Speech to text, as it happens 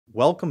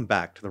Welcome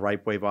back to the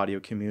RipeWave audio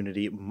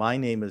community. My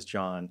name is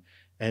John,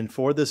 and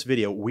for this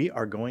video, we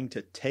are going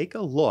to take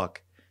a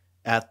look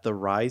at the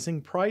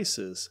rising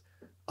prices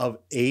of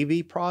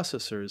AV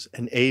processors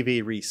and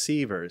AV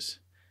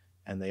receivers,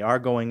 and they are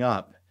going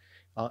up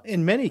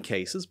in many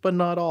cases, but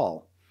not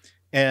all.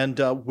 And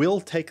we'll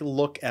take a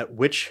look at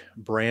which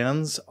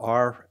brands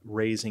are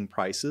raising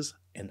prices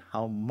and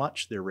how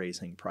much they're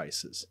raising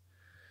prices.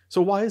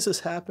 So why is this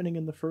happening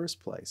in the first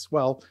place?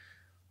 Well,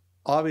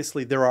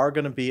 obviously, there are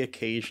going to be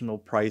occasional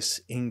price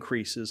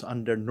increases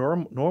under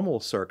normal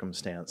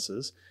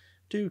circumstances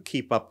to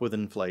keep up with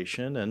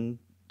inflation and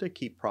to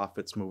keep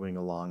profits moving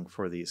along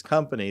for these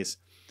companies.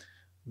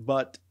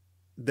 But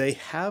they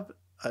have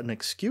an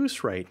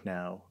excuse right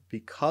now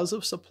because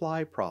of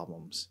supply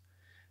problems,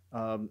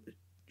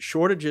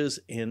 shortages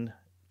in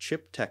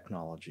chip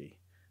technology,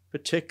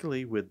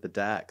 particularly with the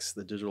DACs,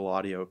 the digital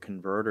audio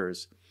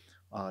converters,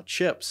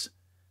 chips.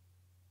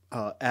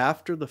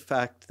 After the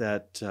fact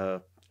that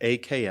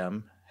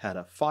AKM had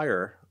a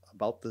fire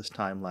about this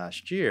time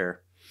last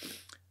year,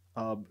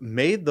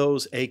 made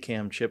those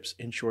AKM chips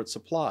in short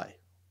supply.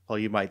 Well,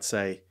 you might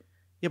say,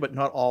 yeah, but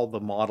not all the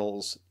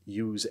models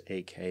use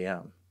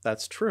AKM.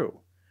 That's true.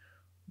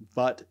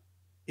 But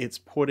it's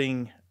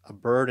putting a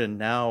burden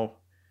now.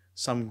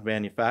 Some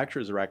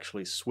manufacturers are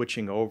actually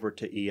switching over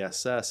to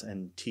ESS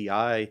and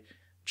TI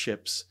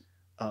chips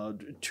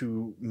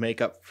to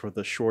make up for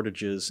the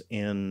shortages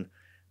in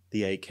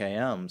the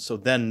AKM. So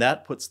then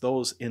that puts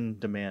those in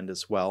demand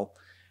as well.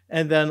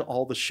 And then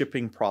all the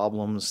shipping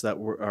problems that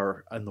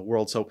are in the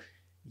world. So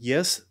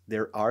yes,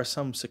 there are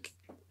some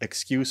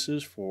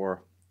excuses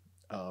for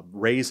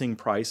raising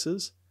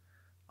prices.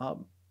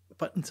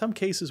 But in some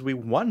cases, we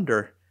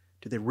wonder,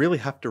 do they really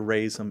have to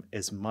raise them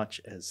as much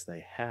as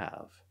they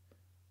have?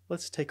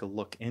 Let's take a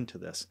look into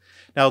this.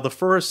 Now, the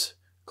first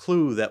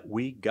clue that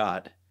we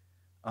got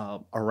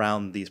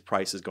around these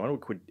prices going, we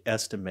could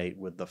estimate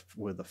with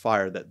the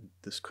fire that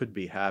this could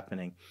be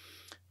happening,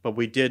 but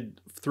we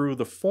did through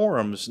the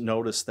forums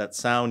notice that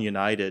Sound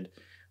United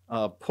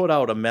put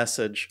out a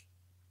message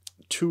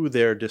to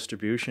their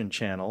distribution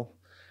channel,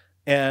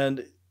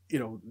 and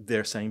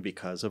they're saying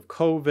because of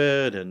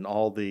COVID and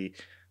all the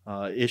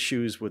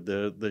issues with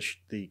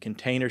the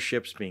container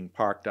ships being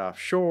parked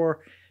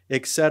offshore,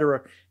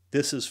 etc.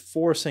 This is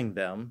forcing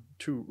them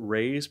to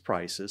raise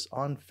prices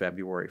on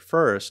February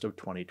 1st of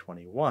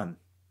 2021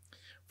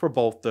 for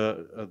both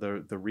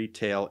the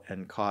retail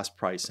and cost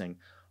pricing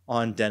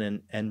on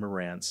Denon and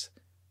Marantz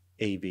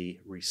AV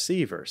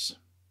receivers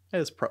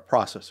as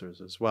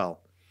processors as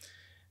well.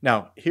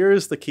 Now,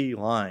 here's the key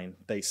line.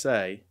 They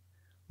say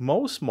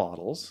most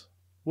models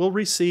will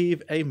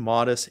receive a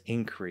modest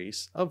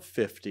increase of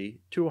 $50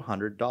 to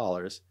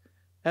 $100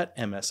 at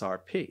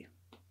MSRP.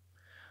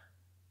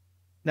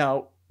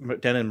 Now,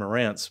 Denon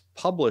Marantz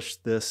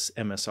published this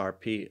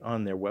MSRP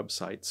on their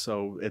website,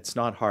 so it's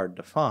not hard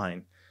to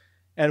find.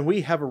 And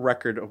we have a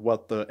record of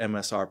what the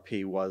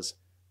MSRP was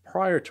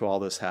prior to all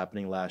this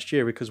happening last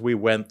year, because we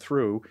went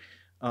through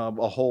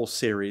a whole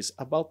series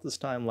about this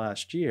time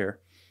last year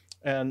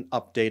and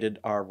updated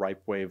our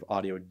RipeWave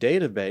audio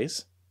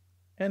database,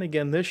 and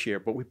again this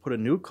year, but we put a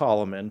new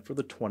column in for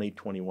the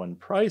 2021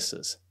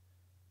 prices.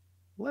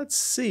 Let's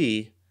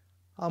see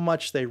how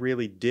much they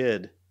really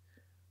did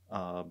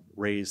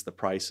raise the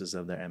prices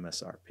of their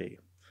MSRP.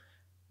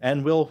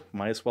 And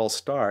might as well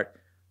start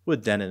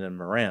with Denon and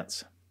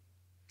Marantz.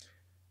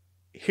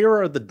 Here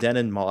are the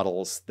Denon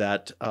models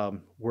that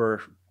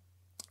were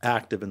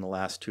active in the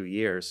last 2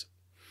 years.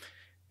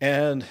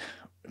 And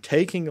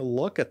taking a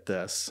look at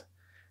this,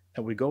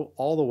 and we go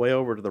all the way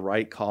over to the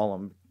right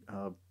column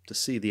to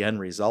see the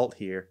end result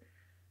here,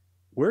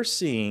 we're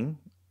seeing,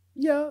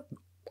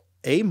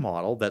 a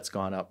model that's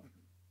gone up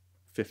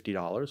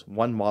 $50,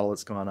 one model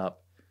that's gone up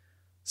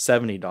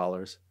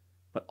 $70,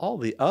 but all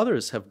the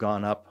others have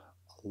gone up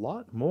a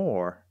lot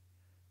more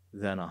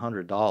than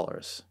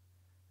 $100,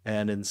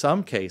 and in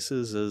some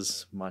cases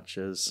as much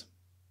as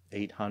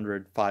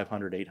 $800,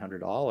 $500,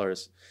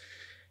 $800.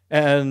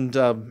 And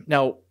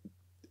now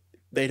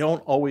they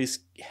don't always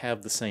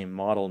have the same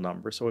model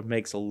number, so it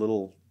makes a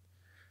little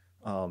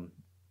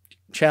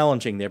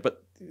challenging there,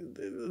 but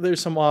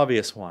there's some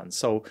obvious ones.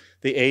 So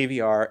the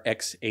AVR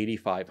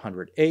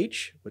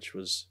X8500H, which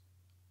was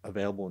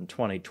available in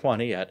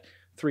 2020 at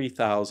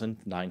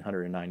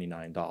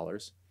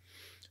 $3,999.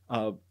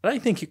 But I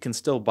think you can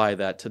still buy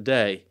that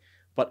today,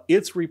 but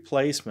its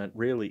replacement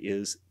really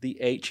is the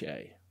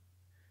HA.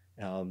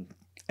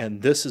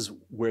 And this is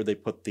where they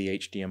put the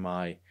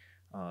HDMI,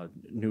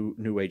 new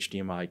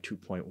HDMI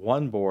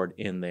 2.1 board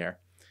in there.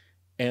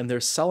 And they're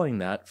selling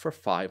that for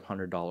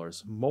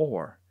 $500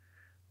 more.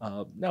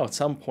 Now, at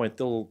some point,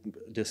 they'll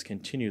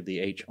discontinue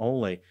the H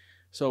only.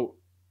 So,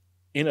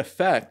 in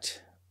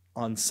effect,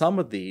 on some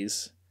of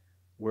these,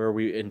 where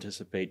we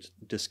anticipate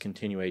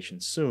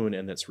discontinuation soon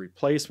in its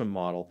replacement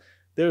model,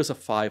 there's a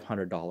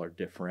 $500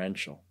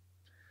 differential.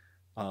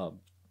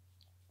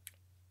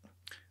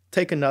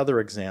 Take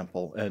another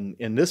example,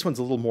 and this one's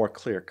a little more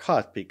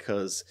clear-cut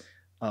because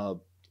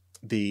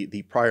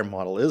the prior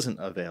model isn't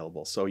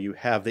available. So you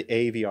have the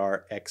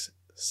AVR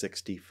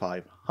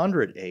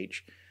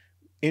X6500H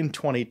in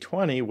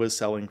 2020 was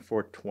selling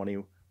for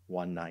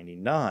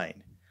 $2199.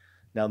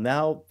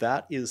 Now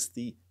that is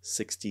the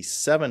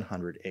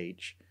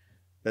 6700H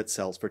that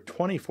sells for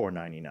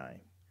 $2499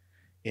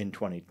 in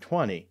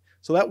 2020.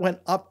 So that went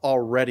up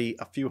already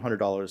a few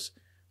 $100s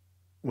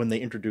when they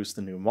introduced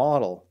the new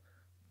model.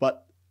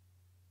 But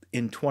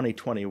in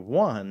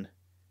 2021,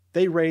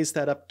 they raised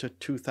that up to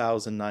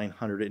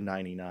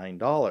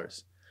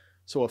 $2,999.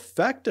 So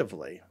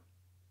effectively,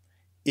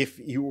 if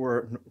you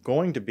were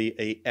going to be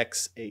a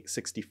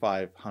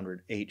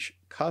X6500H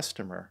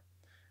customer,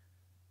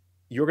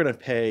 you're going to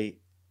pay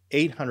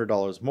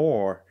 $800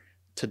 more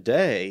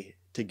today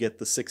to get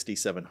the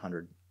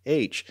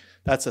 6700H.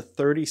 That's a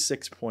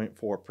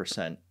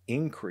 36.4%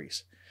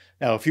 increase.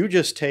 Now, if you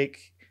just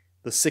take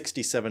the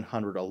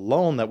 6700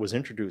 alone that was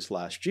introduced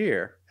last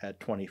year at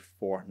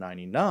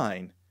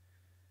 $2499,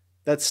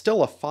 that's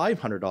still a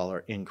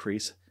 $500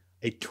 increase,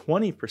 a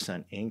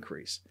 20%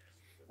 increase.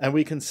 And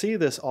we can see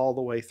this all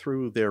the way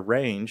through their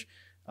range.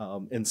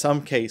 In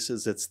some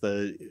cases,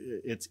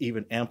 it's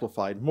even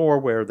amplified more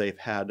where they've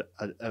had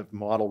a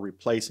model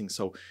replacing.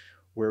 So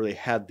where they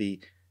had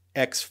the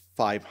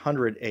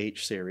X500H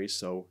series,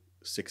 so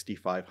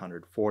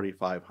 6500,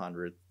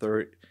 4500,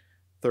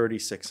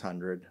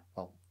 3600,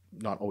 well,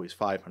 not always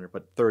 500,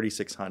 but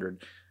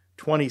 3600,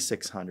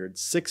 2600,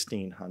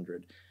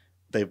 1600.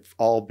 They've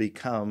all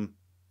become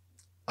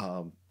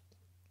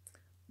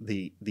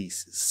the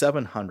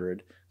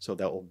 700, so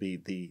that will be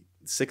the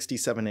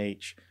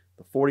 67H,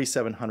 the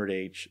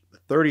 4700H, the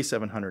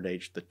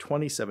 3700H, the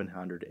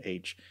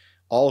 2700H,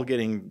 all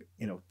getting,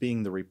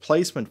 being the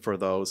replacement for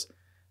those,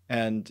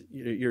 and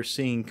you're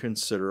seeing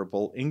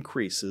considerable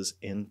increases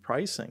in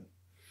pricing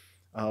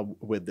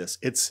with this.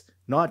 It's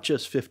not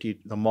just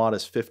the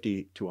modest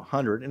 50 to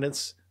 100, and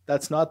that's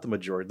not the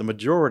majority. The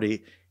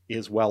majority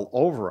is well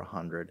over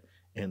 100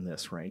 in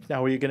this range.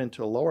 Now, when you get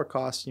into lower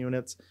cost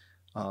units,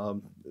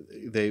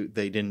 they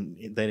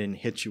didn't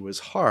hit you as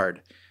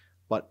hard,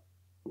 but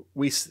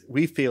we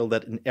feel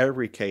that in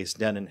every case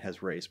Denon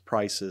has raised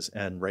prices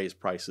and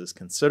raised prices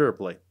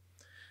considerably.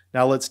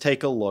 Now let's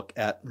take a look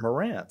at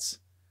Marantz.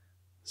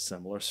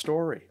 Similar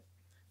story.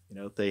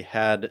 They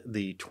had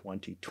the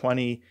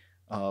 2020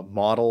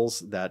 models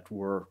that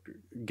were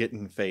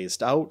getting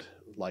phased out,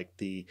 like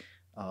the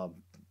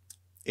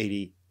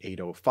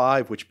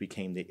 8805, which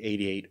became the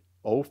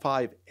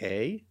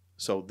 8805A.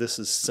 So this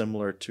is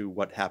similar to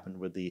what happened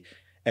with the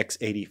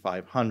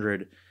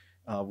X8500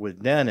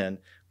 with Denon,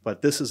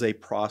 but this is a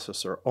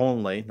processor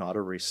only, not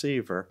a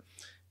receiver.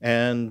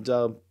 And,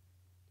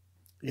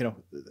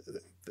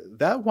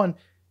 that one,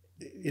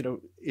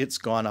 it's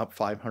gone up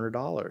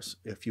 $500.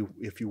 If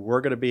you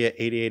were going to be at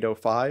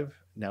 8805,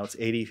 now it's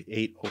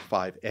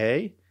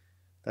 8805A,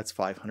 that's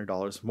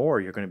 $500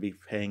 more. You're going to be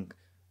paying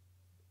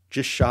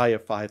just shy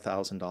of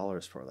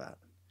 $5,000 for that.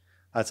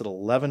 That's an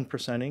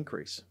 11%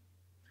 increase.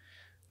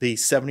 The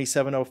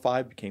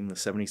 7705 became the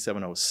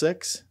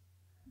 7706,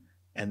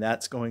 and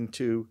that's going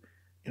to,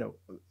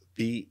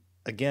 be,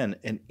 again,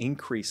 an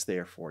increase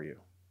there for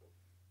you.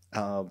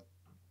 And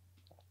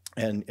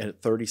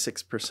at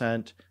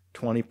 36%,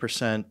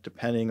 20%,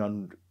 depending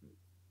on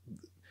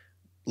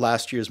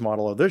last year's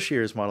model or this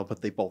year's model,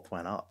 but they both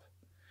went up.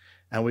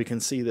 And we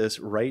can see this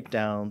right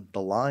down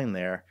the line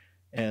there.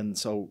 And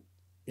so,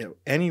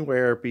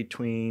 anywhere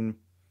between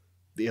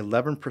the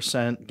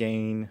 11%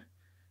 gain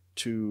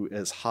to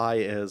as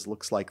high as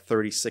looks like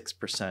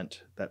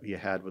 36% that you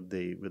had with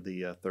the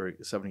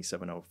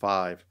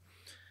 7705.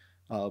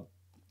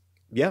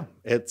 Yeah,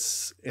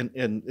 it's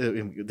and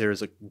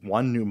there's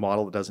one new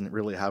model that doesn't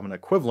really have an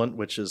equivalent,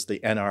 which is the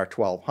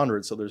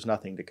NR1200. So there's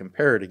nothing to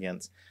compare it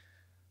against,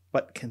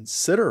 but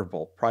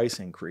considerable price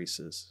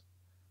increases,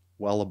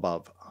 well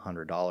above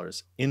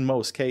 $100 in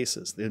most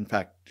cases. In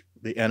fact,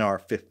 the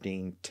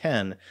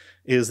NR1510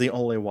 is the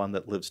only one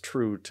that lives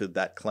true to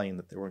that claim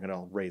that they were going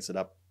to raise it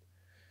up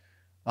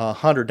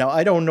 100. Now,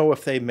 I don't know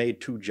if they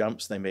made two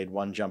jumps. They made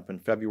one jump in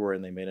February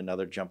and they made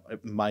another jump.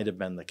 It might have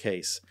been the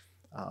case.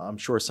 I'm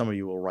sure some of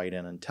you will write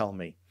in and tell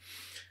me.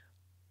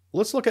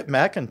 Let's look at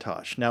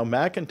Macintosh. Now,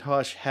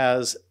 Macintosh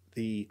has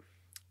the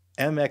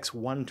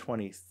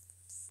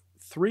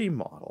MX123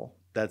 model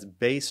that's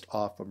based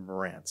off of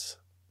Marantz.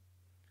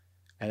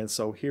 And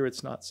so here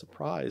it's not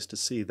surprised to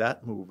see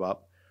that move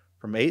up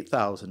from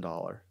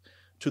 $8,000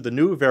 to the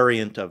new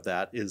variant of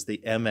that is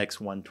the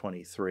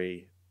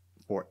MX123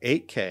 for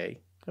 8K.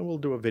 And we'll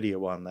do a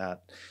video on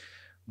that.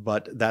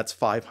 But that's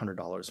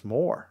 $500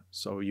 more.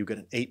 So you get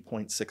an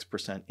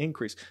 8.6%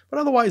 increase. But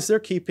otherwise, they're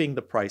keeping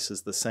the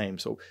prices the same.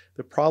 So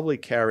they're probably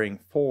carrying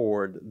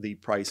forward the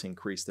price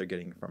increase they're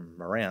getting from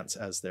Marantz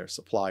as their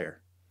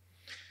supplier.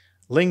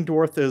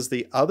 Lyngdorf is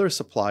the other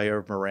supplier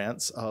of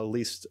Marantz, at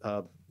least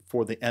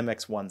for the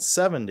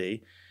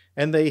MX170.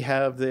 And they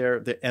have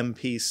the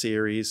MP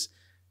series.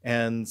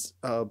 And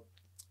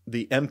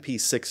the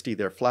MP60,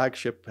 their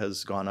flagship,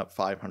 has gone up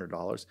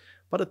 $500.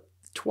 But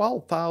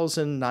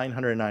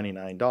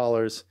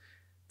 $12,999,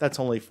 that's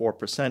only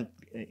 4%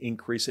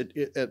 increase.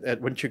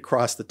 Once you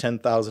cross the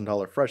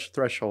 $10,000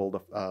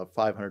 threshold of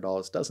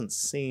 $500, doesn't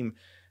seem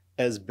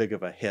as big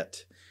of a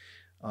hit.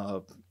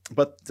 And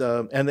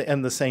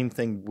the same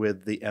thing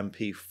with the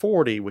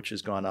MP40, which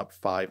has gone up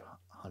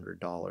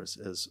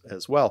 $500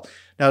 as well.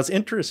 Now, it's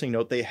interesting to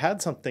note they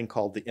had something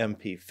called the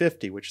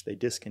MP50, which they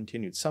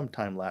discontinued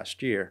sometime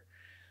last year,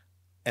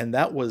 and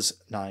that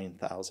was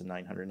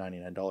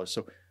 $9,999.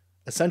 So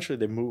essentially,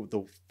 they moved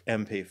the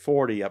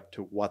MP40 up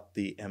to what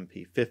the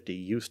MP50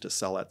 used to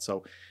sell at.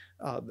 So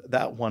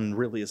that one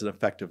really is an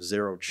effective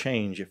zero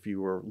change if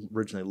you were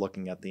originally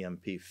looking at the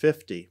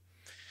MP50.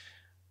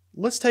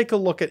 Let's take a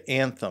look at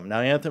Anthem.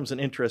 Now, Anthem's an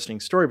interesting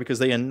story because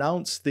they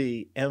announced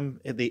the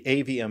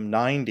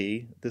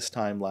AVM90 this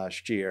time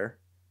last year.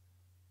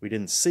 We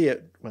didn't see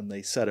it when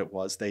they said it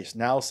was. They're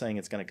now saying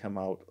it's going to come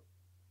out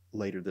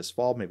later this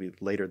fall, maybe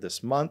later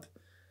this month.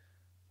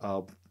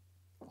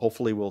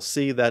 Hopefully we'll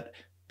see that.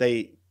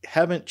 They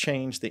haven't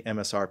changed the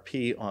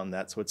MSRP on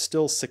that, so it's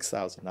still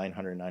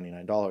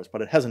 $6,999,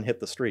 but it hasn't hit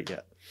the street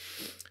yet.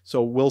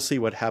 So we'll see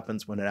what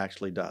happens when it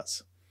actually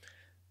does.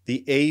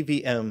 The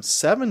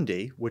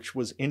AVM70, which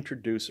was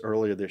introduced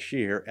earlier this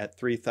year at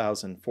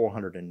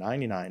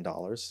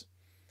 $3,499,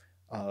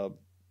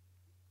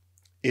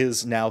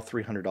 is now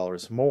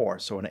 $300 more,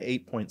 so an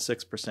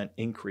 8.6%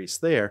 increase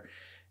there.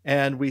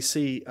 And we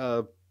see,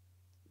 if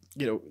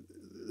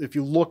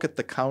you look at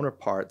the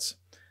counterparts,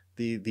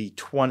 the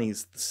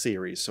 20s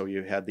series, so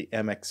you had the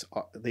MRX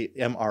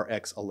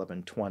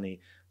 1120,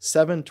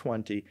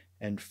 720,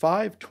 and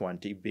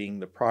 520 being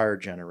the prior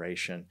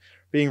generation,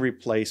 being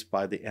replaced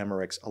by the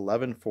MRX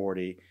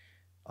 1140,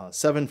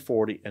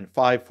 740, and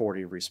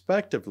 540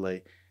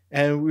 respectively.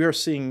 And we are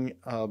seeing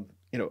a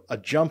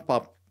jump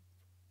up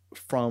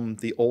from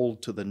the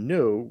old to the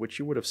new, which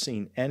you would have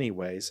seen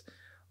anyways.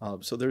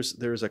 So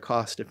there's a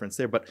cost difference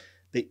there, but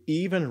they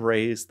even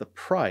raised the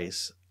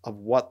price of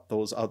what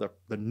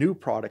the new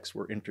products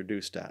were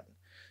introduced at.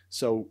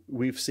 So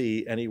we've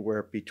seen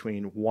anywhere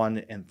between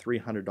 $100 and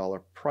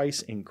 $300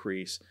 price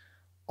increase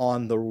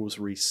on those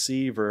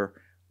receiver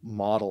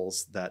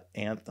models that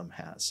Anthem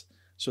has.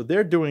 So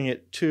they're doing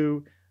it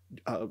too,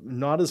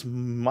 not as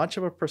much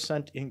of a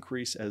percent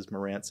increase as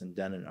Marantz and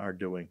Denon are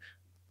doing,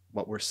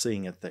 but we're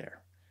seeing it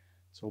there.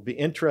 So it'll be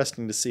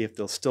interesting to see if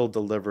they'll still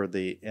deliver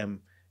the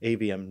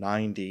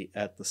AVM90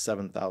 at the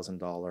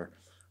 $7,000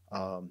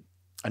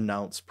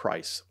 announced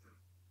price.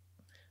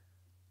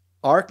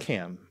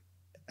 Arcam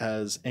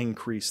has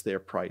increased their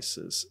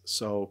prices,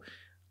 so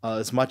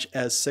as much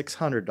as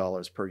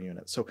 $600 per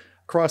unit. So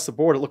across the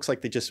board, it looks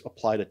like they just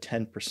applied a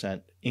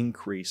 10%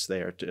 increase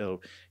there.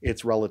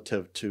 It's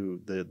relative to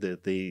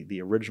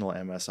the original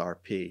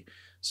MSRP.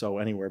 So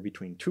anywhere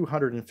between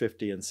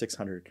 $250 and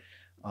 $600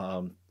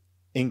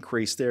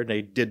 increase there.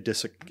 They did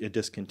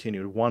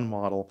discontinue one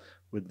model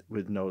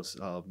with no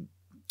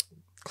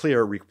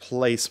clear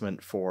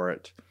replacement for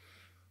it.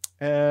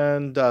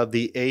 And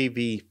the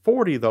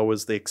AV40, though,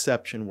 is the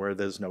exception where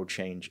there's no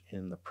change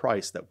in the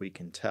price that we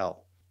can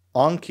tell.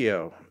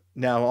 Onkyo.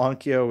 Now,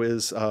 Onkyo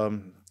is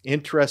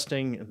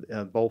interesting.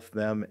 Both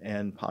them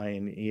and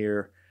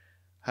Pioneer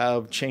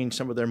have changed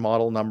some of their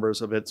model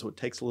numbers of it, so it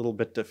takes a little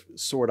bit to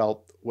sort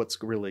out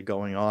what's really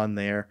going on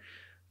there.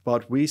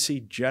 But we see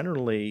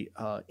generally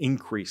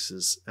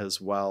increases as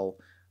well,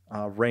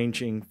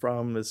 ranging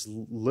from as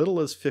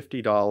little as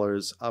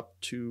 $50 up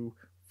to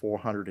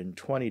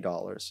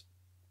 $420.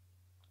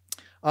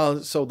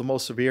 So the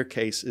most severe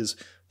case is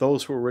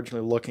those who were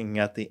originally looking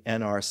at the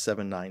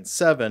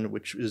NR797,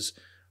 which is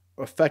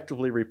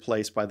effectively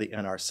replaced by the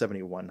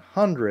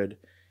NR7100.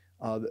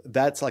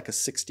 That's like a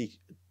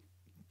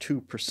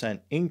 62%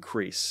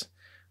 increase,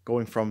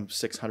 going from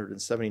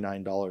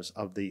 $679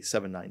 of the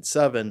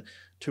 797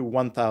 to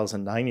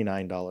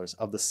 $1,099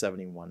 of the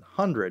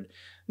 7100.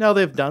 Now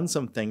they've done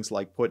some things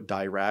like put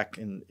Dirac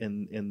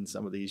in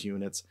some of these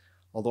units,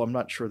 although I'm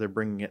not sure they're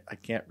bringing it. I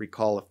can't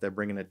recall if they're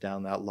bringing it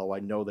down that low. I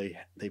know they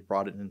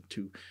brought it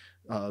into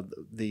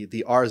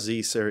the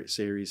RZ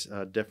series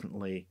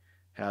definitely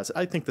has it.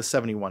 I think the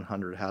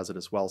 7100 has it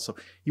as well. So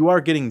you are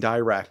getting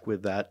Dirac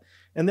with that.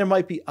 And there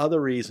might be other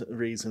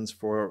reasons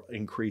for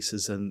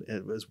increases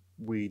as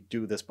we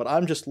do this, but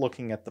I'm just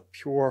looking at the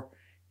pure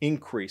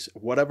increase,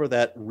 whatever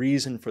that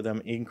reason for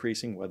them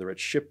increasing, whether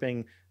it's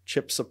shipping,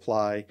 chip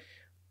supply,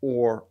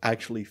 or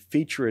actually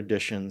feature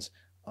additions.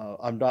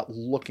 I'm not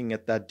looking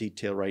at that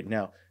detail right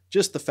now.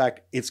 Just the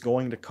fact it's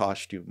going to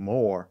cost you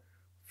more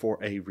for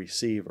a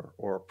receiver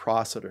or a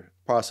processor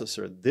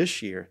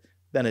this year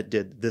than it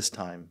did this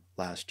time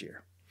last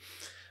year.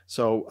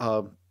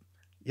 So,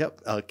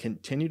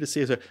 continue to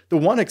see. The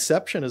one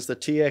exception is the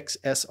TX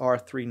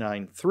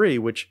SR393,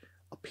 which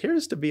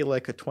appears to be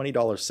like a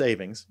 $20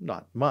 savings.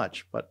 Not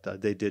much, but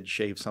they did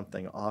shave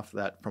something off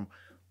that from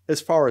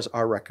as far as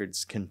our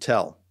records can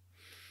tell.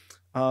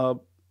 The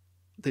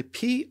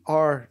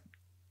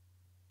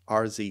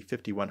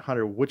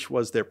PRZ5100, which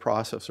was their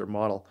processor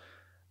model,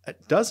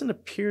 it doesn't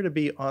appear to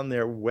be on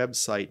their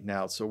website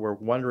now, so we're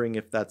wondering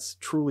if that's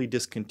truly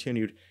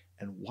discontinued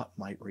and what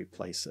might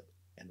replace it,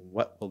 and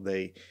what will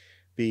they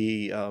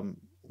be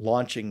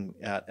launching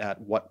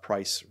at what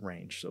price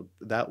range. So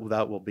that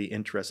will be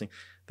interesting.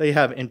 They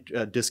have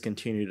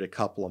discontinued a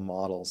couple of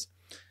models.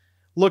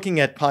 Looking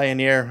at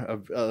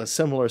Pioneer, a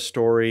similar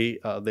story.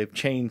 They've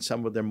changed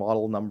some of their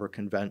model number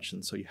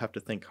conventions, so you have to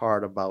think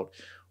hard about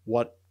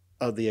what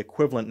are the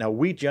equivalent. Now,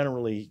 we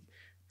generally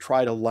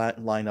try to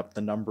line up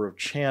the number of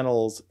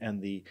channels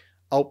and the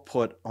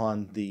output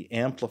on the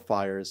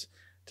amplifiers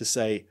to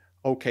say,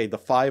 okay, the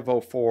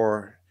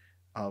 504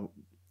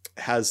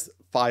 has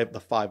the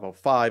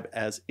 505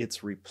 as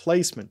its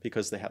replacement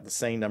because they have the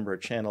same number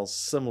of channels,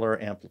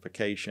 similar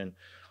amplification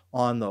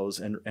on those,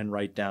 and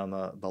write down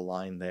the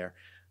line there.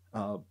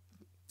 The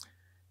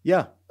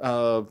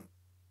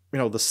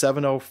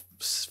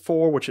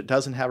 704, which it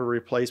doesn't have a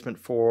replacement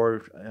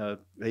for,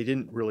 they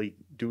didn't really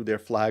do their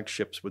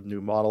flagships with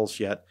new models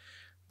yet,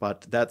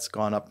 but that's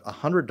gone up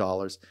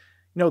 $100.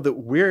 The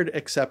weird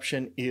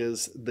exception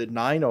is the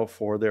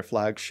 904, their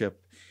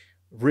flagship,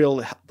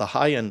 the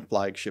high-end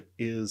flagship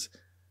is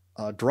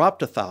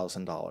dropped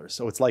 $1,000.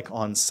 So it's like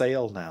on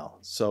sale now.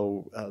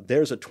 So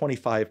there's a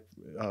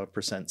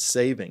 25%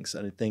 savings.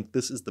 And I think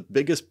this is the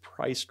biggest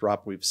price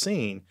drop we've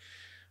seen.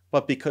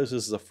 But because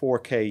this is a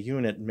 4K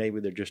unit, maybe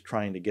they're just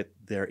trying to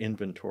get their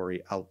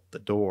inventory out the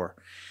door.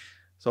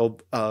 So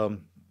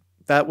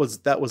that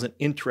was an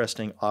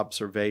interesting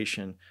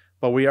observation.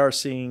 But we are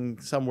seeing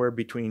somewhere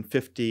between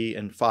 $50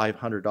 and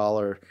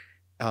 $500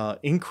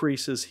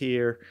 increases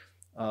here.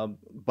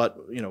 But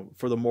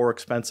for the more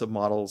expensive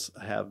models,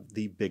 have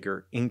the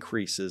bigger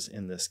increases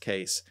in this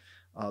case.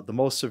 The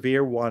most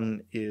severe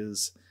one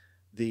is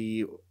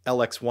the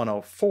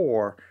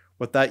LX104.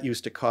 What that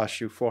used to cost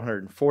you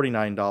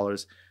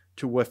 $449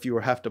 to if you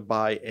have to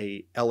buy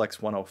a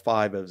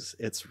LX105 as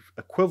its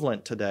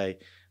equivalent today,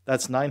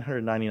 that's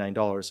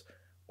 $999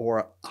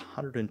 or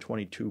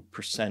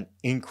 122%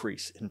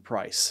 increase in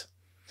price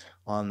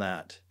on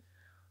that.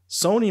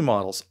 Sony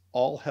models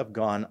all have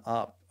gone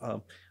up.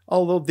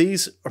 Although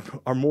these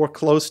are more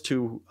close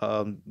to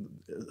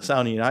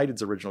Sound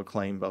United's original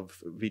claim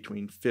of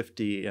between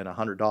 $50 and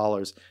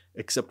 $100,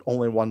 except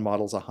only one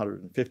model is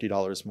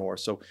 $150 more.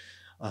 So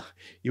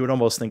you would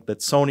almost think that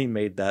Sony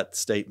made that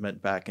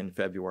statement back in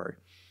February.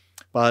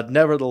 But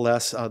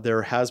nevertheless,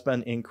 there has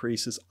been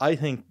increases. I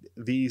think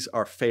these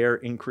are fair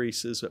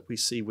increases that we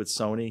see with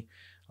Sony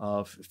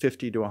of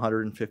 $50 to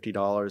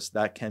 $150.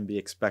 That can be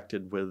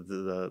expected with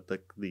the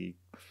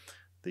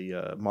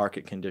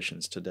market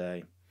conditions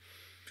today.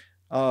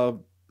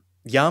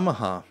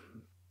 Yamaha,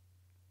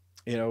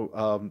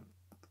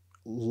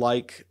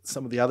 like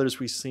some of the others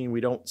we've seen,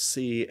 we don't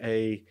see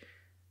a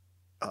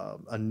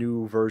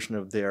new version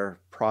of their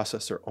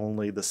processor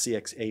only. The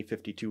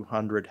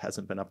CX-A5200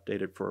 hasn't been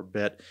updated for a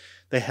bit.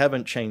 They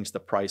haven't changed the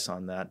price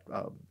on that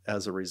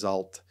as a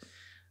result.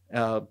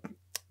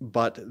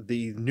 But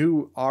the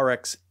new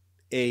RX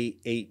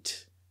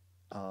A8,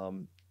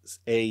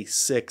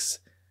 A6,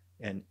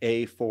 and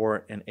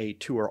A4 and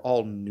A2 are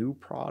all new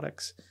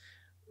products.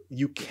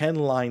 You can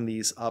line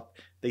these up.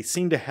 They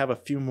seem to have a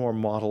few more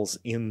models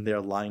in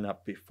their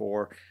lineup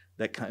before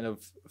that kind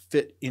of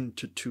fit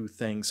into two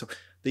things. So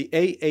the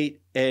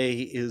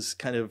A8A is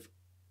kind of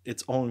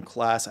its own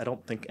class. I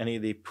don't think any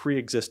of the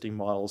pre-existing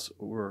models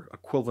were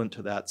equivalent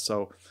to that.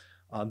 So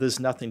there's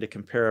nothing to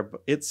compare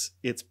but its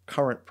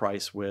current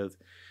price with.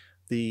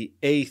 The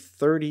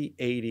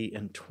A3080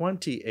 and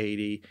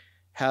 2080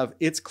 have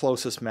its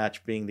closest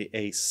match being the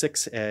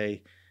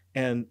A6A,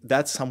 and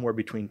that's somewhere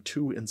between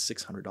 $200 and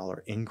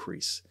 $600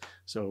 increase.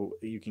 So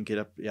you can get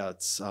up, yeah,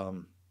 it's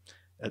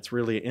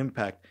really an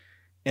impact.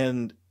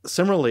 And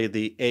similarly,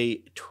 the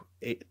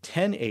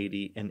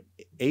A1080 and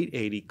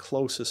 880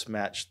 closest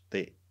match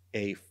the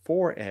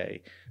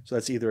A4A. So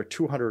that's either a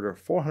 $200 or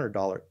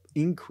 $400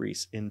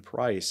 increase in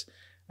price.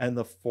 And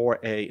the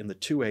 4A and the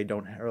 2A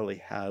don't really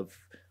have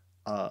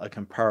a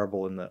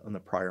comparable in the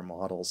prior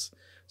models.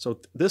 So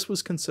this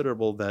was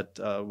considerable that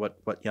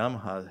what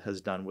Yamaha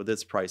has done with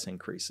its price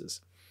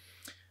increases.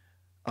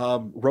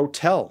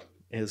 Rotel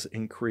is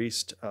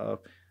increased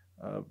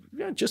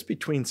just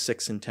between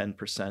 6 and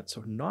 10%,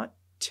 so not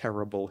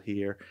terrible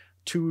here.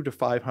 $200 to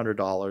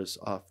 $500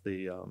 off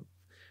the.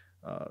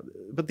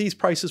 But these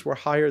prices were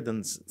higher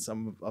than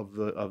some of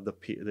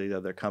the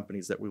other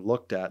companies that we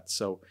looked at.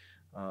 So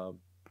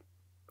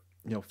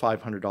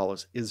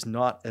 $500 is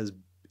not as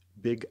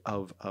big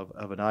of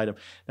an item.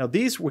 Now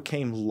these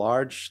came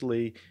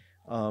largely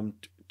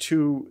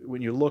to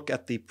when you look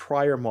at the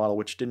prior model,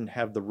 which didn't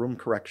have the room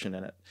correction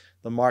in it.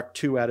 The Mark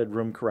II added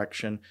room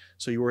correction,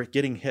 so you were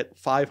getting hit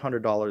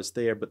 $500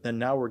 there, but then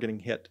now we're getting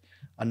hit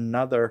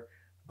another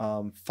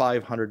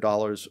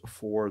 $500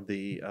 for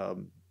the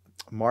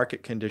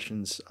market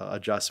conditions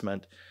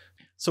adjustment.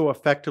 So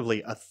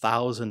effectively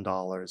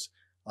 $1,000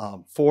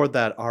 for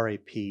that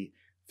RAP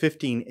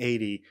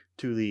 1580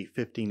 to the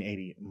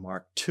 1580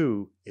 Mark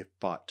II if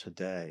bought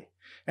today.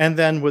 And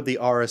then with the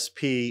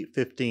RSP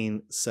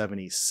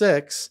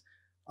 1576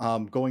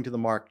 going to the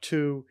Mark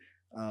II,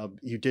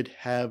 you did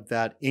have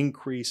that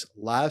increase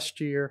last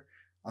year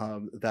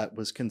that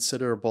was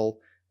considerable.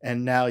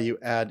 and now you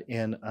add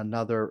in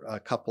another a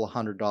couple of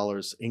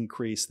 $100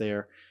 increase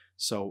there.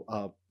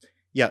 So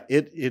yeah,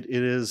 it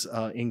is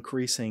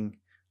increasing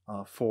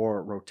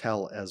for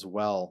Rotel as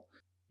well.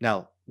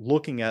 Now,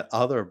 looking at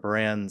other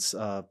brands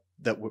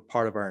that were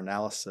part of our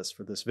analysis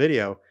for this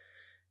video,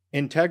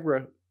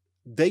 Integra,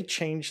 they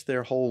changed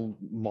their whole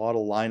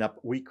model lineup.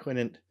 We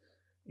couldn't,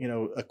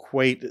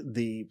 equate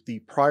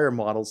the prior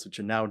models, which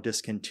are now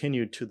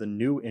discontinued, to the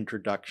new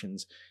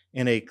introductions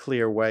in a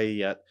clear way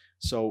yet.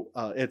 So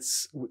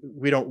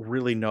we don't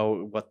really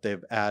know what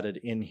they've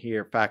added in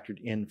here, factored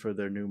in for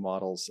their new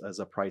models as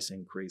a price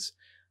increase.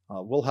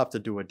 We'll have to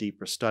do a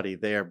deeper study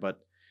there, but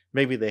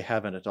maybe they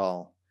haven't at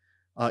all.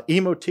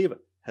 Emotiva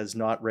has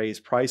not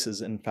raised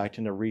prices. In fact,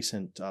 in a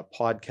recent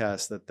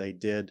podcast that they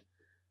did,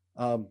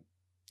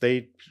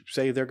 they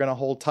say they're going to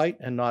hold tight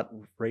and not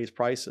raise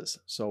prices.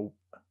 So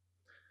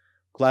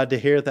glad to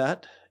hear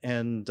that.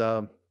 And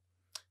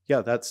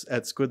yeah,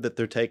 that's good that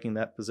they're taking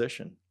that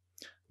position.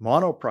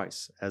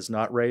 Monoprice has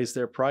not raised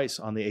their price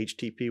on the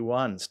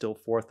HTP-1, still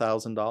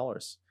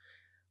 $4,000.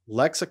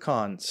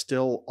 Lexicon,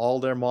 still all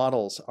their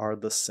models are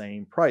the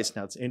same price.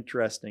 Now it's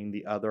interesting,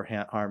 the other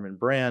Harman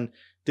brand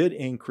did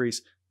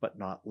increase, but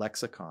not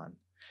Lexicon.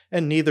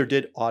 And neither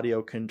did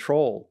Audio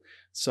Control.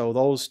 So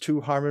those two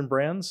Harman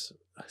brands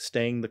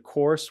staying the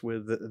course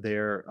with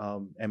their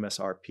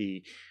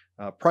MSRP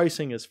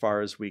pricing as far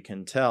as we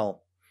can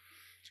tell.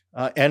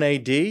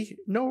 NAD,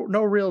 no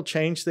real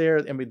change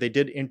there. I mean, they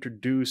did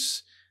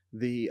introduce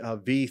the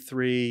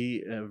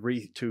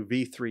V3 to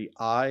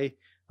V3i,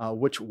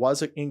 which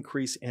was an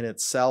increase in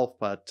itself,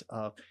 but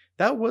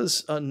that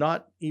was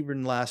not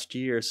even last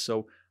year.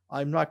 So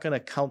I'm not going to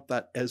count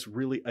that as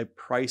really a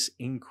price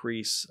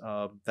increase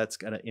that's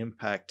going to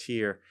impact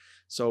here.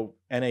 So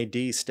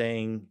NAD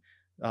staying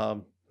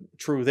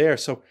true there.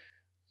 So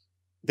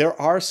there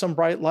are some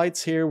bright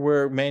lights here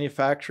where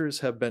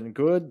manufacturers have been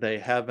good. They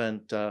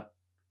haven't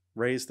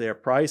raised their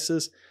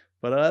prices,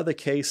 but in other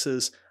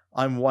cases,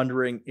 I'm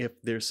wondering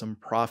if there's some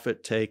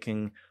profit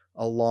taking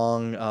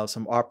along,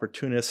 some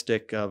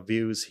opportunistic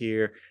views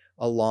here,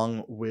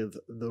 along with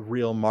the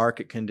real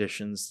market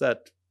conditions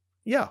that,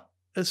 yeah,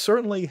 is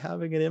certainly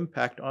having an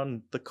impact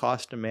on the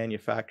cost to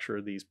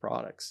manufacture these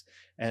products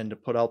and to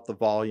put out the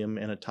volume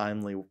in a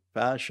timely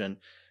fashion.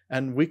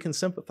 And we can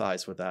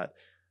sympathize with that.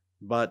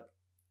 But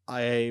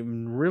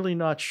I'm really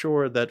not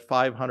sure that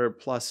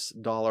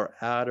 $500+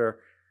 adder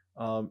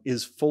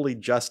is fully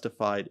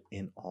justified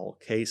in all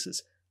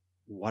cases.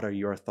 What are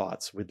your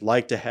thoughts? We'd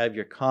like to have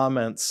your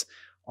comments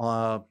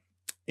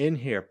in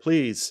here.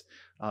 Please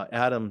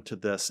add them to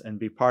this and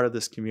be part of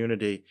this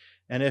community.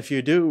 And if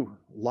you do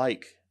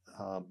like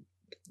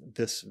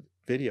this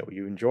video,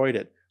 you enjoyed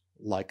it,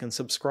 like and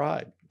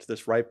subscribe to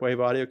this RipeWave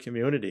Audio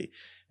community.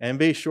 And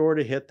be sure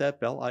to hit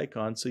that bell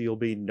icon so you'll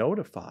be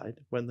notified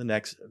when the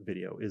next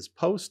video is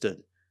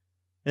posted.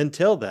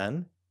 Until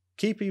then,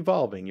 keep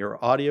evolving your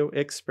audio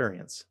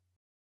experience.